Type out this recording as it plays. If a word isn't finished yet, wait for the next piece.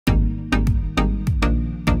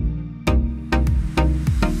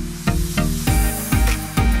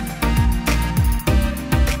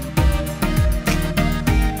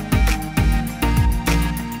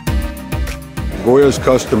Goya's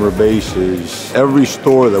customer base is every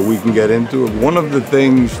store that we can get into. One of the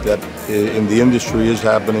things that in the industry is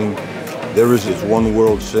happening, there is this one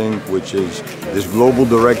world sync, which is this global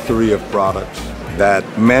directory of products that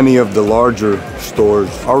many of the larger stores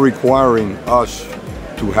are requiring us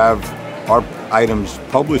to have our items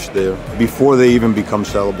published there before they even become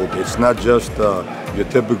sellable. It's not just your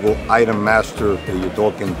typical item master that you're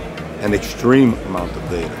talking an extreme amount of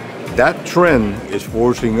data. That trend is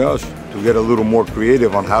forcing us to get a little more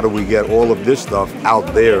creative on how do we get all of this stuff out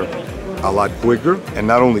there a lot quicker, and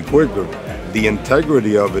not only quicker, the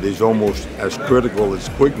integrity of it is almost as critical as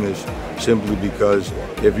quickness, simply because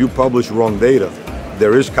if you publish wrong data,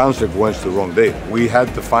 there is consequence to wrong data. We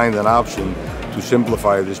had to find an option to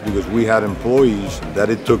simplify this because we had employees that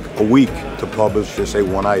it took a week to publish, let's say,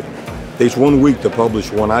 one item. It takes 1 week to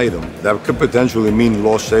publish one item. That could potentially mean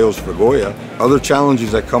lost sales for Goya. Other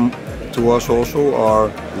challenges that come to us also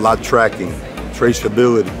are lot tracking,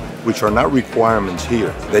 traceability, which are not requirements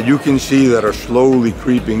here, that you can see that are slowly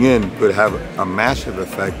creeping in, could have a massive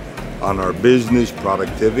effect on our business,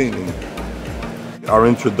 productivity. Our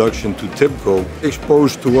introduction to TIBCO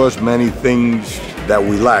exposed to us many things that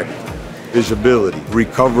we lacked. Visibility,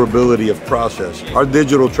 recoverability of process. Our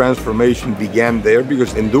digital transformation began there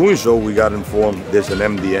because in doing so, we got informed there's an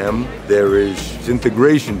MDM, there is this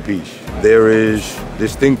integration piece, there is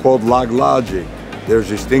this thing called log logic, there's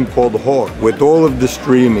this thing called Hawk. With all of the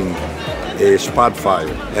streaming,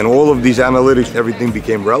 Spotfire, and all of these analytics, everything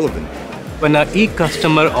became relevant. When an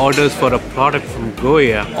e-customer orders for a product from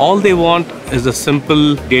Goya, all they want is a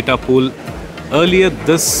simple data pool. Earlier,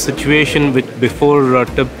 this situation before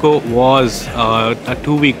TIBCO was a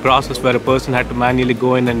 2-week process where a person had to manually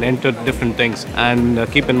go in and enter different things. And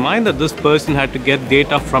keep in mind that this person had to get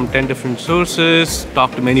data from 10 different sources,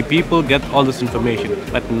 talk to many people, get all this information.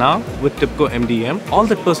 But now, with TIBCO MDM, all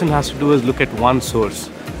that person has to do is look at one source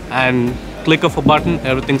and click of a button,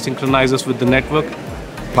 everything synchronizes with the network.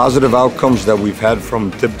 Positive outcomes that we've had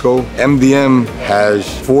from TIBCO, MDM has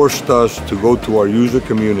forced us to go to our user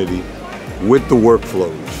community with the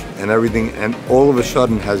workflows and everything, and all of a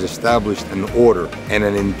sudden has established an order and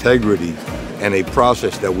an integrity and a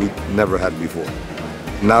process that we never had before.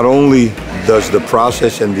 Not only does the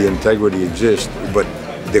process and the integrity exist, but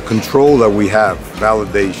the control that we have,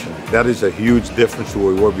 validation, that is a huge difference to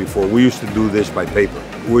where we were before. We used to do this by paper,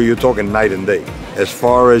 where you're talking night and day. As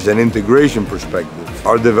far as an integration perspective,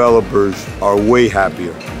 our developers are way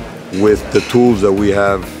happier with the tools that we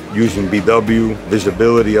have using BW,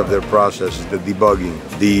 visibility of their processes, the debugging,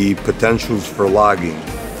 the potentials for logging,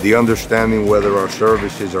 the understanding whether our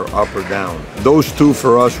services are up or down. Those two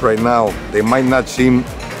for us right now, they might not seem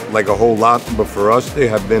like a whole lot, but for us they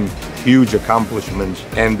have been huge accomplishments,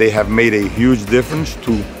 and they have made a huge difference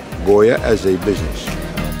to Goya as a business.